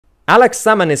Alex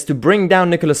Salmond is to bring down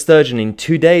Nicola Sturgeon in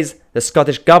 2 days, the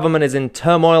Scottish government is in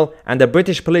turmoil, and the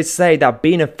British police say that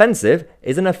being offensive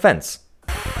is an offence.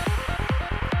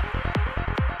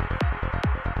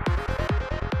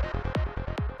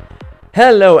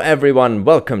 Hello everyone,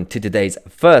 welcome to today's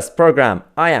first program.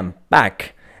 I am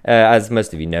back. As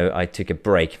most of you know, I took a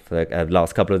break for the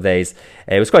last couple of days.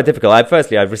 It was quite difficult.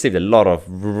 I've received a lot of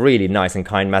really nice and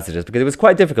kind messages because it was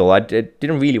quite difficult. I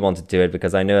didn't really want to do it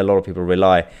because I know a lot of people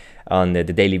rely on the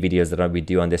daily videos that we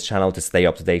do on this channel to stay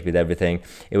up to date with everything.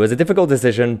 It was a difficult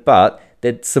decision, but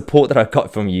the support that I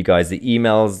got from you guys, the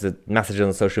emails, the messages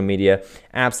on social media,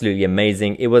 absolutely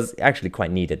amazing. It was actually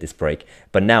quite needed, this break.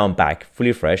 But now I'm back,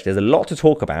 fully fresh. There's a lot to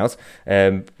talk about.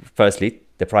 Firstly,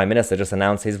 the Prime Minister just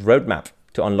announced his roadmap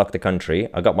to unlock the country.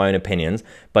 I got my own opinions,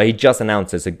 but he just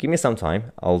announced it, so give me some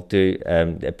time. I'll do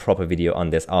a proper video on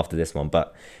this after this one,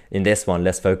 but in this one,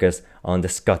 let's focus on the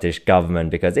Scottish government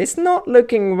because it's not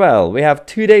looking well. We have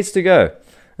 2 days to go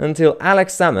until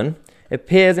Alex Salmond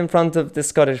appears in front of the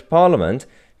Scottish Parliament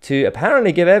to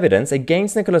apparently give evidence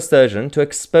against Nicola Sturgeon, to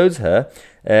expose her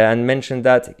and mention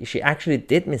that she actually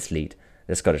did mislead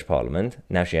the Scottish Parliament.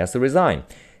 Now she has to resign.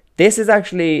 This is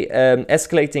actually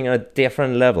escalating on a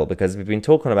different level because we've been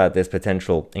talking about this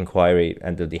potential inquiry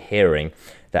and the hearing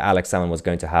that Alex Salmond was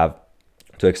going to have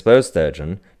to expose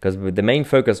Sturgeon, because the main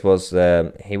focus was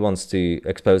he wants to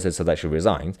expose her so that she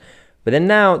resigns. But then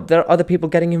now there are other people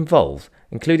getting involved,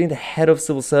 including the head of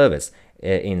civil service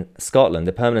in Scotland,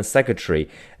 the permanent secretary,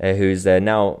 who's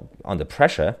now under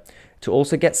pressure to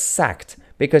also get sacked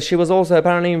because she was also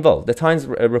apparently involved. The Times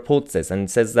reports this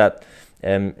and says that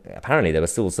apparently there were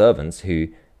civil servants who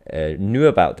knew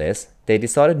about this. They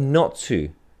decided not to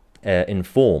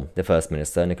inform the First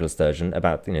Minister, Nicola Sturgeon,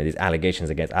 about these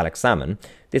allegations against Alex Salmond.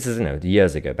 This is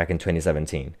years ago, back in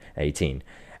 2017-18,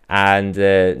 and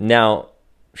now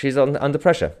she's under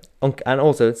pressure, and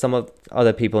also some of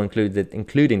other people,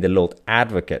 including the Lord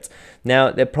Advocate.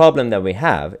 Now the problem that we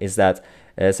have is that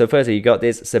so firstly, you got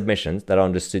these submissions that are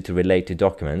understood to relate to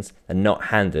documents and not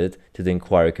handed to the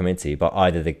inquiry committee by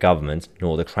either the government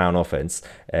nor the Crown Office.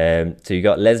 So you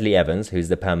got Leslie Evans, who's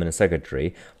the permanent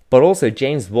secretary, but also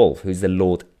James Wolfe, who's the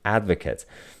Lord Advocate.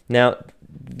 Now,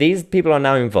 these people are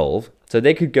now involved, so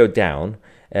they could go down,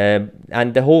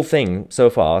 and the whole thing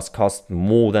so far has cost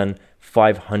more than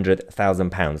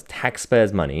 £500,000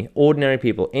 taxpayers' money. Ordinary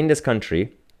people in this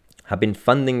country have been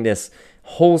funding this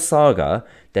whole saga.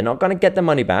 They're not going to get the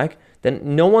money back.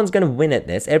 Then no one's going to win at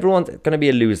this. Everyone's going to be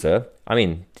a loser. I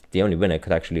mean, the only winner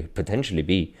could actually potentially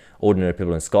be ordinary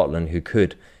people in Scotland who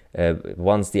could,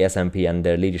 once the SNP and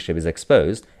their leadership is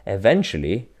exposed,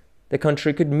 eventually the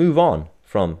country could move on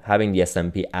from having the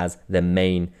SNP as the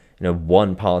main,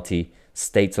 one-party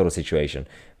state sort of situation.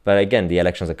 But again, the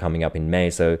elections are coming up in May,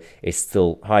 so it's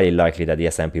still highly likely that the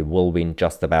SNP will win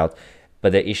just about.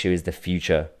 But the issue is the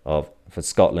future for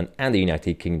Scotland and the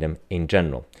United Kingdom in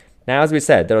general. Now, as we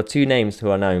said, there are two names who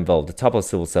are now involved, the top of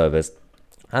civil service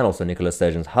and also Nicola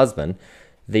Sturgeon's husband.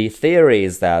 The theory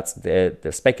is that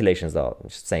the speculations are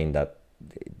saying that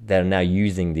they're now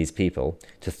using these people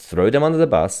to throw them under the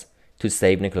bus to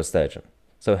save Nicola Sturgeon.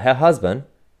 So her husband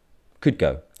could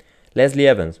go. Leslie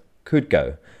Evans could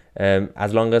go,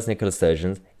 as long as Nicola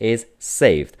Sturgeon is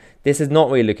saved. This is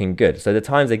not really looking good. So the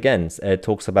Times again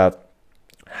talks about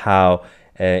how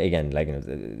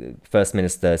the First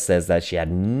Minister says that she had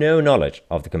no knowledge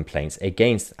of the complaints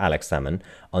against Alex Salmond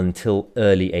until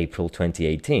early April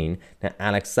 2018. Now,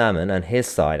 Alex Salmond and his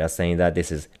side are saying that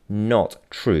this is not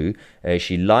true.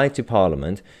 She lied to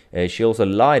Parliament. She also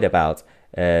lied about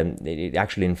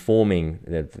actually informing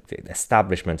the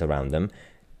establishment around them.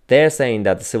 They're saying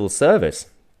that the civil service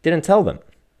didn't tell them.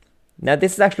 Now,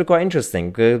 this is actually quite interesting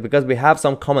because we have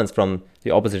some comments from the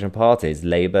opposition parties,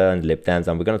 Labour and Lib Dems,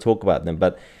 and we're going to talk about them.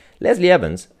 But Leslie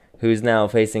Evans, who is now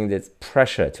facing this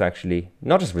pressure to actually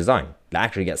not just resign, but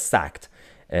actually get sacked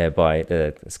by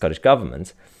the Scottish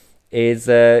government, is,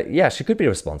 she could be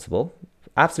responsible.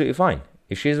 Absolutely fine.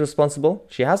 If she's responsible,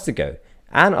 she has to go.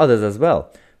 And others as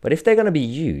well. But if they're going to be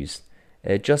used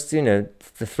just, to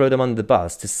throw them under the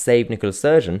bus to save Nicola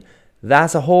Sturgeon,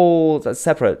 that's a whole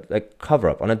separate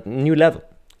cover-up on a new level.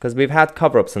 Because we've had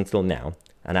cover-ups until now,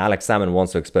 and Alex Salmond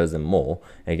wants to expose them more.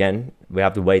 Again, we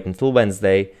have to wait until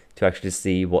Wednesday to actually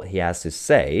see what he has to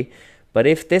say. But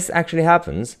if this actually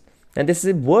happens, then this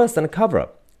is worse than a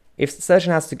cover-up. If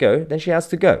Sturgeon has to go, then she has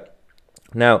to go.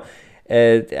 Now,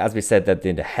 as we said, that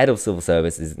the head of civil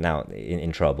service is now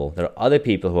in trouble. There are other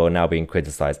people who are now being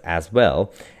criticized as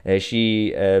well.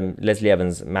 Leslie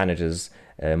Evans manages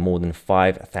more than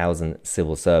 5,000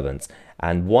 civil servants.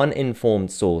 And one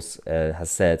informed source has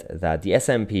said that the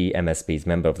SNP MSP's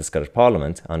member of the Scottish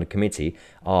Parliament on the committee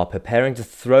are preparing to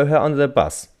throw her under the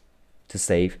bus to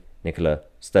save Nicola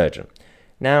Sturgeon.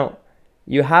 Now,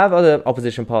 you have other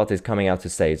opposition parties coming out to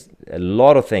say a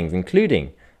lot of things,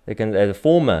 including the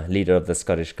former leader of the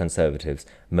Scottish Conservatives,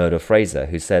 Murdo Fraser,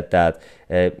 who said that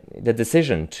the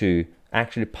decision to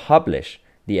actually publish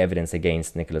the evidence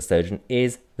against Nicola Sturgeon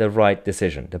is the right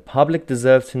decision. The public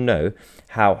deserves to know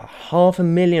how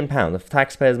 £500,000 of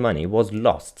taxpayers' money was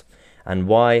lost and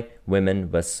why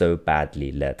women were so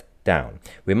badly let down.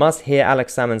 We must hear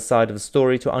Alex Salmond's side of the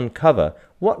story to uncover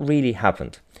what really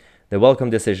happened. The welcome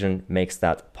decision makes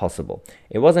that possible.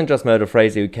 It wasn't just Murdo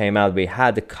Fraser who came out. We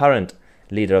had the current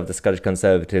leader of the Scottish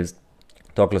Conservatives,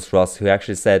 Douglas Ross, who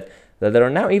actually said that there are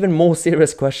now even more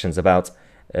serious questions about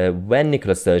when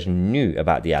Nicola Sturgeon knew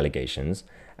about the allegations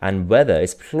and whether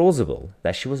it's plausible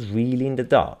that she was really in the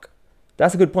dark.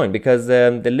 That's a good point, because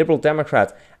the Liberal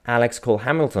Democrat Alex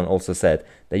Cole-Hamilton also said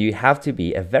that you have to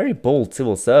be a very bold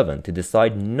civil servant to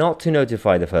decide not to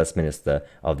notify the First Minister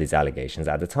of these allegations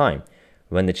at the time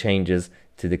when the changes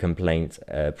to the complaint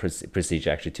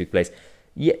procedure actually took place.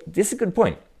 Yeah, this is a good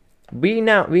point.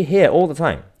 We hear all the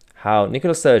time how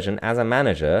Nicola Sturgeon, as a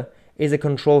manager, is a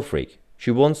control freak. She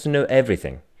wants to know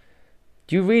everything.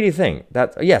 Do you really think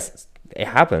that, yes, it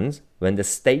happens when the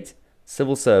state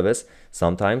civil service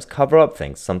sometimes cover up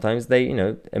things, sometimes they,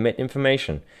 omit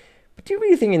information. But do you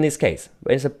really think in this case,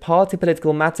 when it's a party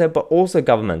political matter, but also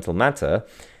governmental matter,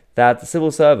 that the civil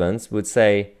servants would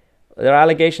say, there are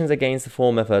allegations against the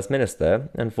former First Minister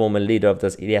and former leader of the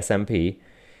SNP,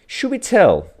 should we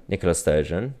tell Nicola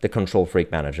Sturgeon, the control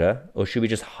freak manager, or should we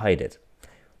just hide it?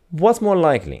 What's more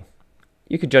likely?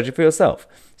 You could judge it for yourself.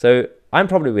 So I'm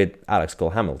probably with Alex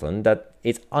Cole-Hamilton that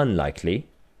it's unlikely,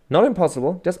 not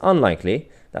impossible, just unlikely,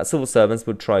 that civil servants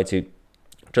would try to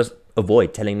just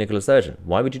avoid telling Nicola Sturgeon.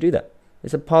 Why would you do that?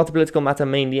 It's a party political matter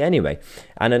mainly anyway,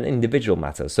 and an individual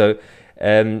matter. So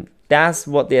that's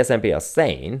what the SNP are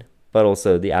saying, but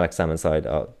also the Alex Salmond side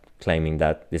are claiming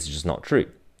that this is just not true.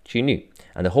 She knew,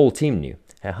 and the whole team knew.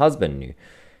 Her husband knew.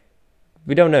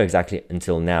 We don't know exactly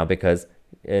until now because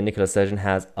Nicola Sturgeon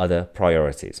has other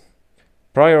priorities.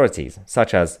 Priorities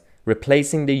such as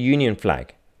replacing the Union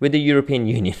flag with the European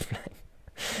Union flag.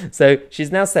 So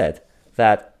she's now said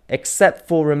that except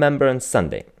for Remembrance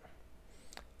Sunday,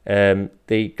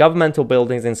 the governmental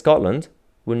buildings in Scotland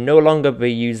will no longer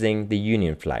be using the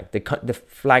Union flag, the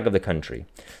flag of the country.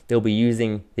 They'll be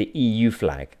using the EU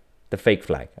flag, the fake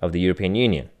flag of the European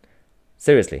Union.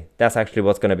 Seriously, that's actually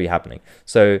what's going to be happening.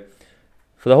 So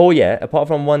for the whole year, apart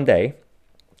from one day,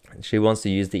 she wants to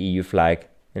use the EU flag,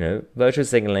 virtue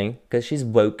signaling, because she's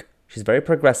woke, she's very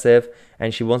progressive,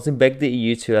 and she wants to beg the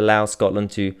EU to allow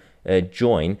Scotland to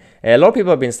join. A lot of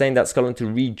people have been saying that Scotland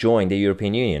to rejoin the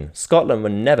European Union. Scotland were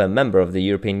never a member of the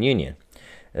European Union.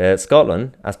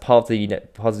 Scotland, as part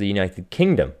of the United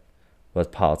Kingdom, was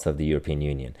part of the European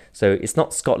Union. So it's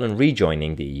not Scotland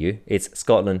rejoining the EU, it's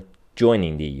Scotland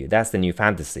joining the EU. That's the new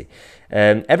fantasy.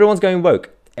 Everyone's going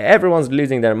woke. Everyone's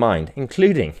losing their mind,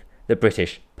 including the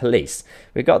British police.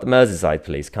 We've got the Merseyside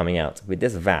police coming out with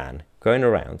this van going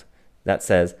around that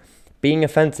says, being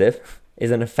offensive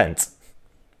is an offence.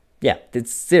 Yeah,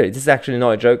 it's serious. This is actually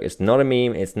not a joke. It's not a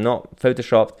meme. It's not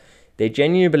photoshopped. They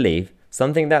genuinely believe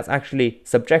something that's actually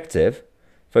subjective.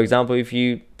 For example, if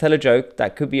you tell a joke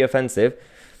that could be offensive,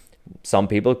 some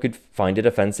people could find it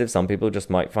offensive. Some people just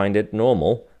might find it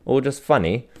normal or just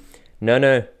funny.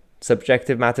 No,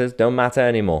 subjective matters don't matter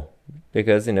anymore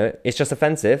because, it's just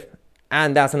offensive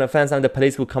and that's an offense and the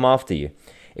police will come after you.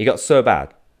 It got so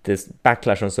bad. This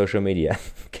backlash on social media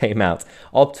came out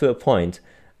up to a point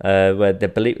where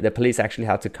the police actually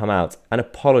had to come out and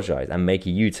apologize and make a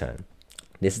U-turn.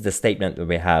 This is the statement that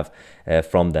we have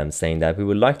from them, saying that we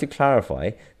would like to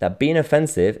clarify that being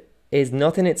offensive is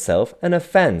not in itself an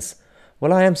offense.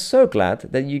 Well, I am so glad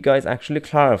that you guys actually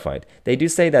clarified. They do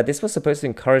say that this was supposed to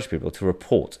encourage people to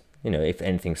report, if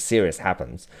anything serious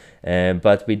happens.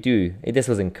 But this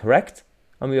was incorrect,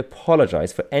 and we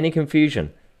apologize for any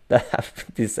confusion that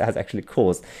this has actually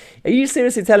caused. Are you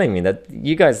seriously telling me that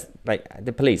you guys, like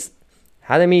the police,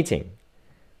 had a meeting,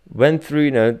 went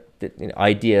through, the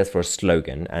ideas for a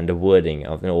slogan and the wording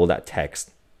of all that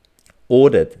text,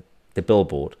 ordered the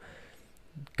billboard,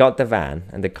 got the van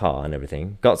and the car and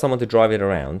everything, got someone to drive it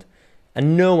around,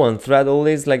 and no one throughout all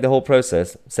this, the whole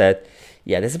process, said,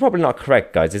 yeah, this is probably not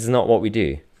correct, guys, this is not what we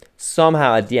do.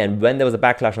 Somehow at the end, when there was a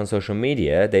backlash on social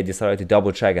media, they decided to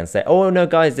double check and say, oh no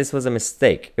guys, this was a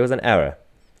mistake, it was an error.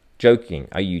 joking?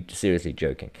 Are you seriously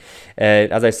joking?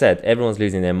 As I said, everyone's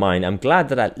losing their mind. I'm glad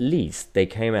that at least they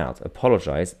came out,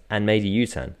 apologized, and made a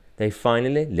U-turn. They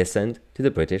finally listened to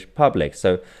the British public.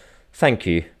 So thank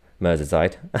you,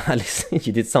 Merseyside. At least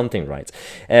you did something right.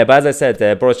 But as I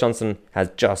said, Boris Johnson has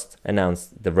just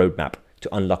announced the roadmap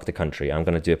to unlock the country. I'm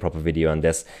going to do a proper video on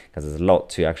this because there's a lot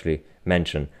to actually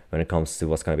mention when it comes to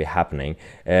what's going to be happening.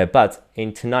 But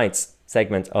in tonight's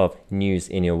segment of News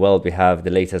in Your World, we have the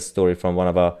latest story from one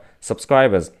of our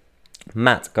subscribers.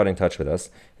 Matt got in touch with us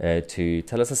to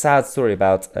tell us a sad story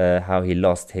about how he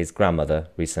lost his grandmother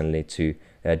recently to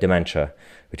dementia,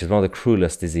 which is one of the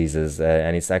cruelest diseases,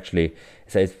 and it's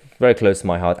very close to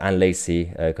my heart, and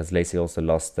Lacey, because Lacey also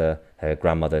lost her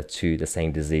grandmother to the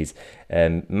same disease.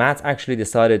 Matt actually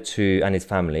decided to, and his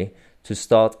family, to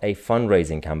start a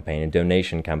fundraising campaign, a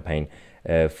donation campaign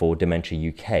for Dementia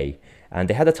UK, and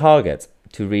they had a target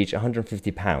to reach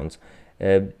 £150.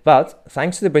 But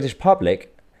thanks to the British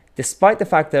public, despite the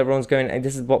fact that everyone's going, and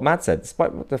this is what Matt said,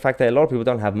 despite the fact that a lot of people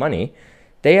don't have money,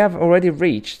 they have already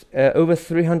reached over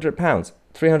 £300,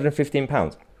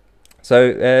 £315.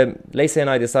 So Lacey and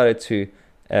I decided to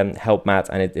help Matt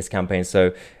and this campaign.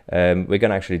 So we're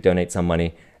going to actually donate some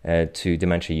money to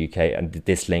Dementia UK. And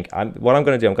this link, what I'm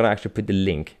going to do, I'm going to actually put the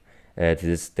link to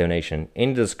this donation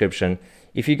in the description.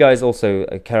 If you guys also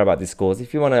care about this cause,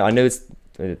 if you want to, I know it's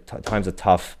times are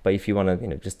tough, but if you want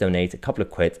to, just donate a couple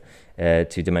of quid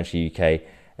to Dementia UK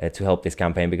to help this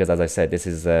campaign, because as I said, this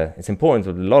is it's important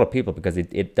to a lot of people, because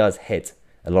it does hit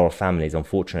a lot of families,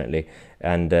 unfortunately,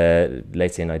 and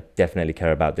Lacey and I definitely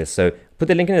care about this. So put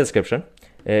the link in the description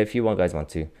if you guys want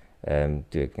to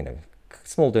do a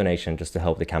small donation just to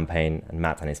help the campaign and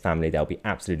Matt and his family. That would be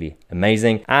absolutely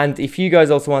amazing. And if you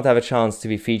guys also want to have a chance to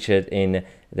be featured in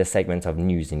the segment of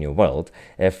News in Your World,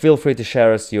 feel free to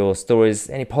share us your stories,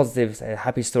 any positive,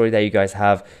 happy story that you guys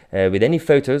have, with any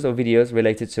photos or videos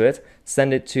related to it.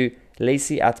 Send it to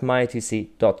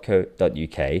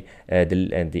lacey@mahyar.co.uk.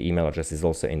 The email address is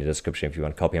also in the description if you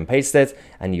want to copy and paste it,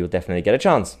 and you'll definitely get a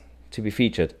chance to be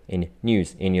featured in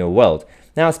News in Your World.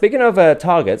 Now, speaking of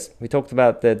targets, we talked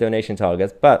about the donation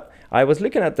targets, but I was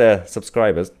looking at the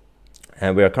subscribers,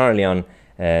 and we are currently on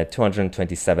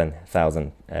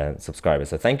 227,000 subscribers.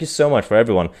 So thank you so much for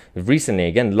everyone. Recently,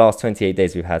 again, the last 28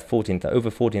 days, we've had over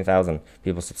 14,000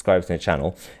 people subscribe to the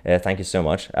channel. Thank you so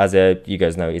much. As you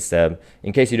guys know, it's in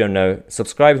case you don't know,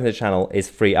 subscribing to the channel is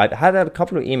free. I've had a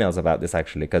couple of emails about this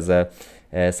actually, because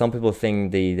some people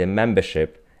think the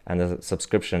membership and the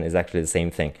subscription is actually the same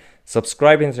thing.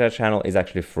 Subscribing to our channel is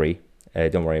actually free.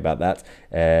 Don't worry about that.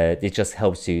 It just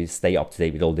helps you stay up to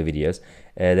date with all the videos.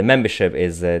 The membership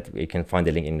is you can find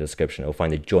the link in the description, or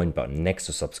find the join button next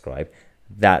to subscribe.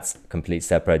 That's complete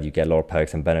separate. You get a lot of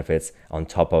perks and benefits on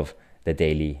top of the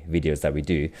daily videos that we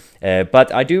do.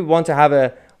 But I do want to have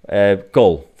a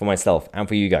goal for myself and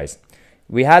for you guys.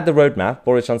 We had the roadmap.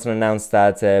 Boris Johnson announced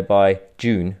that by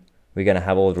June we're going to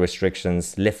have all the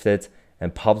restrictions lifted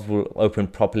and pubs will open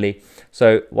properly.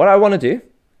 So what I want to do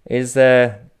is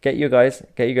get you guys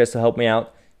to help me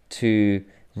out to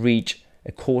reach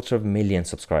 250,000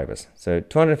 subscribers. So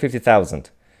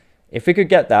 250,000. If we could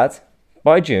get that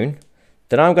by June,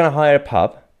 then I'm going to hire a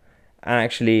pub and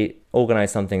actually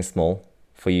organize something small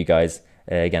for you guys.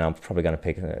 Again, I'm probably going to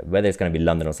pick whether it's going to be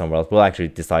London or somewhere else. We'll actually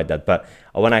decide that, but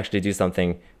I want to actually do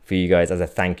something for you guys as a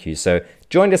thank you. So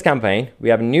join this campaign. We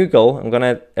have a new goal. I'm going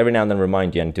to every now and then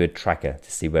remind you and do a tracker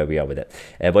to see where we are with it.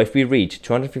 But if we reach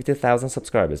 250,000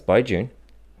 subscribers by June,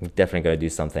 we're definitely going to do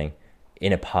something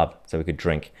in a pub so we could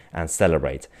drink and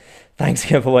celebrate. Thanks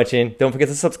again for watching. Don't forget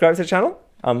to subscribe to the channel.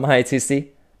 I'm Mahyar Tousi,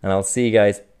 and I'll see you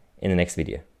guys in the next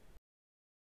video.